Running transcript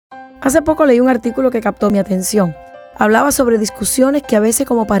Hace poco leí un artículo que captó mi atención. Hablaba sobre discusiones que a veces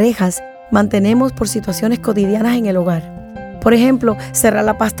como parejas mantenemos por situaciones cotidianas en el hogar. Por ejemplo, cerrar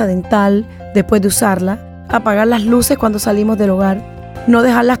la pasta dental después de usarla, apagar las luces cuando salimos del hogar, no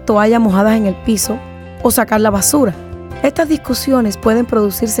dejar las toallas mojadas en el piso o sacar la basura. Estas discusiones pueden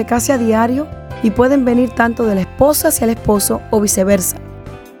producirse casi a diario y pueden venir tanto de la esposa hacia el esposo o viceversa.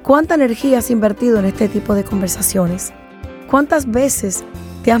 ¿Cuánta energía has invertido en este tipo de conversaciones? ¿Cuántas veces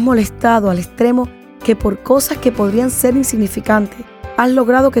te has molestado al extremo que por cosas que podrían ser insignificantes has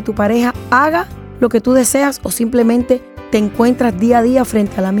logrado que tu pareja haga lo que tú deseas o simplemente te encuentras día a día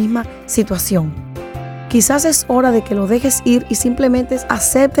frente a la misma situación? Quizás es hora de que lo dejes ir y simplemente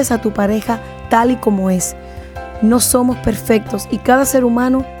aceptes a tu pareja tal y como es. No somos perfectos y cada ser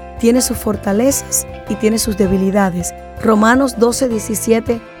humano tiene sus fortalezas y tiene sus debilidades. Romanos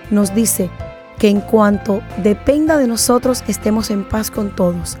 12:17 nos dice que en cuanto dependa de nosotros estemos en paz con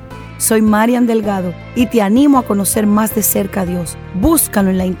todos. Soy Marian Delgado y te animo a conocer más de cerca a Dios. Búscalo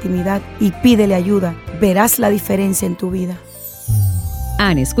en la intimidad y pídele ayuda. Verás la diferencia en tu vida.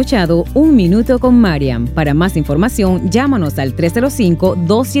 Han escuchado Un Minuto con Marian. Para más información, llámanos al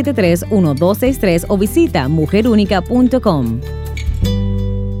 305-273-1263 o visita mujerúnica.com.